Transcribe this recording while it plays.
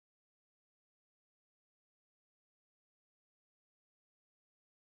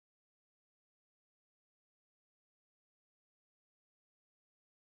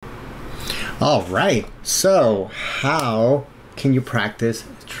All right, so how can you practice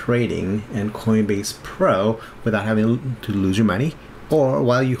trading in Coinbase Pro without having to lose your money, or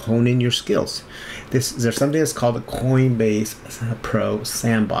while you hone in your skills? There's something that's called the Coinbase Pro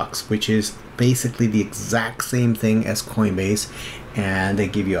Sandbox, which is basically the exact same thing as Coinbase, and they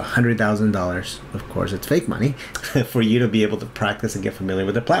give you $100,000. Of course, it's fake money for you to be able to practice and get familiar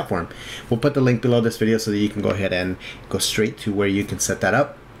with the platform. We'll put the link below this video so that you can go ahead and go straight to where you can set that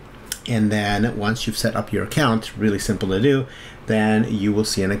up. And then once you've set up your account, really simple to do, then you will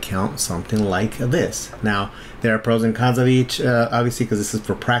see an account something like this. Now, there are pros and cons of each, obviously, because this is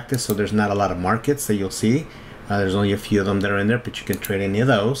for practice, so there's not a lot of markets that you'll see. There's only a few of them that are in there, but you can trade any of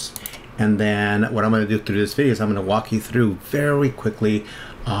those. And then what I'm going to do through this video is I'm going to walk you through very quickly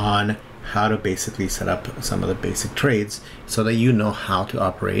on how to basically set up some of the basic trades so that you know how to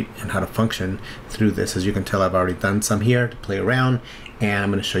operate and how to function through this. As you can tell, I've already done some here to play around, and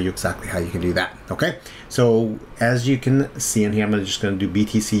I'm going to show you exactly how you can do that. Okay, so as you can see in here, I'm just going to do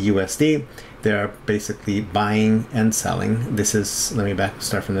BTC USD. They're basically buying and selling. This is, let me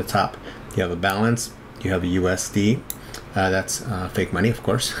start from the top. You have a balance, you have a USD. That's fake money, of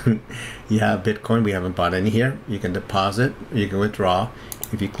course. You have Bitcoin. We haven't bought any here. You can deposit, you can withdraw.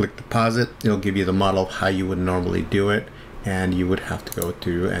 If you click deposit, it'll give you the model of how you would normally do it, and you would have to go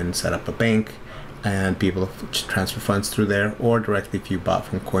through and set up a bank and be able to transfer funds through there, or directly if you bought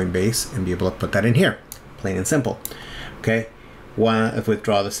from Coinbase and be able to put that in here, plain and simple. Okay, if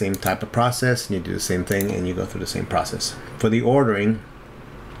withdraw, the same type of process, and you do the same thing and you go through the same process. For the ordering,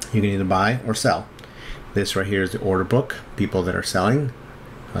 you can either buy or sell. This right here is the order book, people that are selling.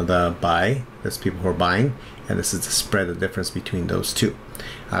 The buy, that's people who are buying, and this is the spread, the difference between those two.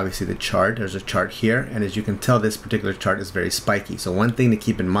 Obviously the chart, there's a chart here, and as you can tell, this particular chart is very spiky. So one thing to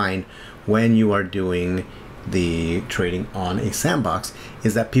keep in mind when you are doing the trading on a sandbox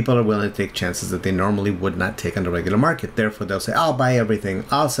is that people are willing to take chances that they normally would not take on the regular market. Therefore, they'll say, I'll buy everything,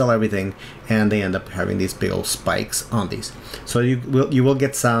 I'll sell everything, and they end up having these big old spikes on these. So you will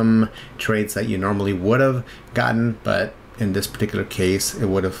get some trades that you normally would have gotten, but in this particular case, it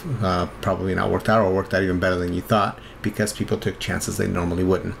would have probably not worked out, or worked out even better than you thought, because people took chances they normally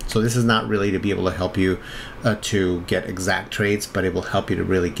wouldn't. So this is not really to be able to help you to get exact trades, but it will help you to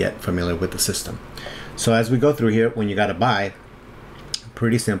really get familiar with the system. So as we go through here, when you got to buy,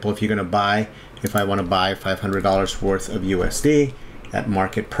 pretty simple. If you're going to buy, if I want to buy $500 worth of USD at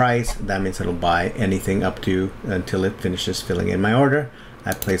market price, that means it'll buy anything up to until it finishes filling in my order.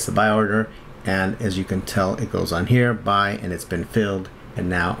 I place the buy order, and as you can tell, it goes on here, buy, and it's been filled, and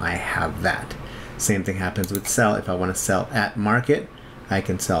now I have that. Same thing happens with sell. If I want to sell at market, I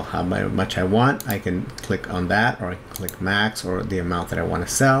can sell how much I want. I can click on that, or I can click max, or the amount that I want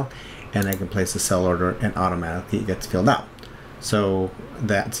to sell, and I can place the sell order, and automatically it gets filled out. So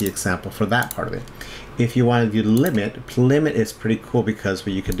that's the example for that part of it. If you want to do limit is pretty cool, because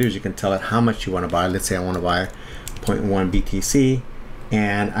what you can do is you can tell it how much you want to buy. Let's say I want to buy 0.1 BTC,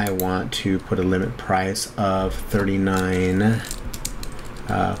 and I want to put a limit price of 39.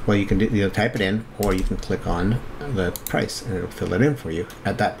 Well, you can either type it in, or you can click on the price and it'll fill it in for you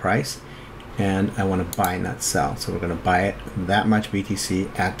at that price. And I want to buy, not sell, so we're going to buy it that much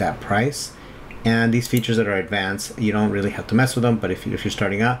BTC at that price. And these features that are advanced, you don't really have to mess with them, but if you're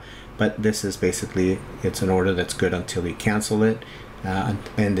starting out, but this is basically, it's an order that's good until you cancel it,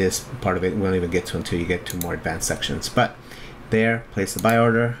 and this part of it we won't even get to until you get to more advanced sections. But there, place the buy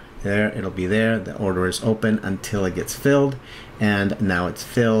order, there, it'll be there, the order is open until it gets filled, and now it's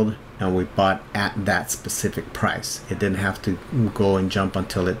filled, and we bought at that specific price. It didn't have to go and jump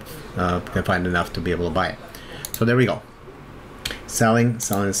until it can find enough to be able to buy it. So there we go. Selling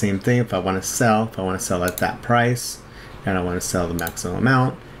the same thing. If I want to sell at that price, and I want to sell the maximum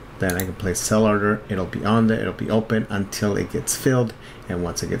amount, then I can place sell order. It'll be on there, it'll be open until it gets filled, and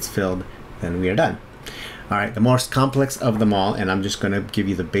once it gets filled, then we are done. All right, the most complex of them all, and I'm just going to give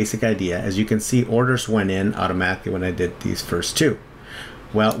you the basic idea. As you can see, orders went in automatically when I did these first two.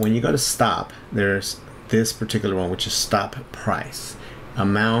 Well, when you go to stop, there's this particular one, which is stop price.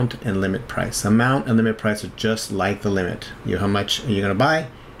 Amount and limit price. Amount and limit price are just like the limit. How much are you going to buy,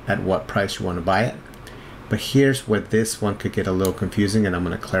 at what price you want to buy it. But here's where this one could get a little confusing, and I'm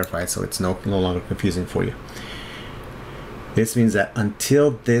going to clarify it so it's no longer confusing for you. This means that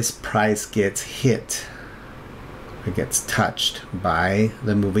until this price gets hit, it gets touched by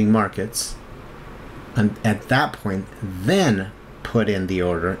the moving markets, and at that point, then put in the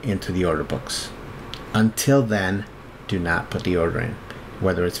order into the order books. Until then, do not put the order in.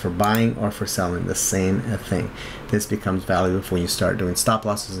 whether it's for buying or for selling, the same thing. This becomes valuable when you start doing stop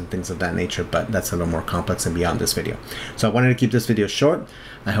losses and things of that nature, but that's a little more complex and beyond this video. So I wanted to keep this video short.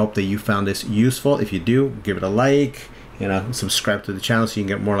 I hope that you found this useful. If you do, give it a like, subscribe to the channel so you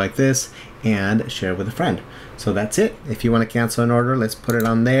can get more like this, and share with a friend. So that's it. If you want to cancel an order, let's put it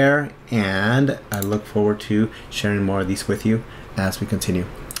on there, and I look forward to sharing more of these with you as we continue.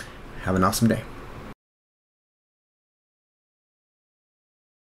 Have an awesome day.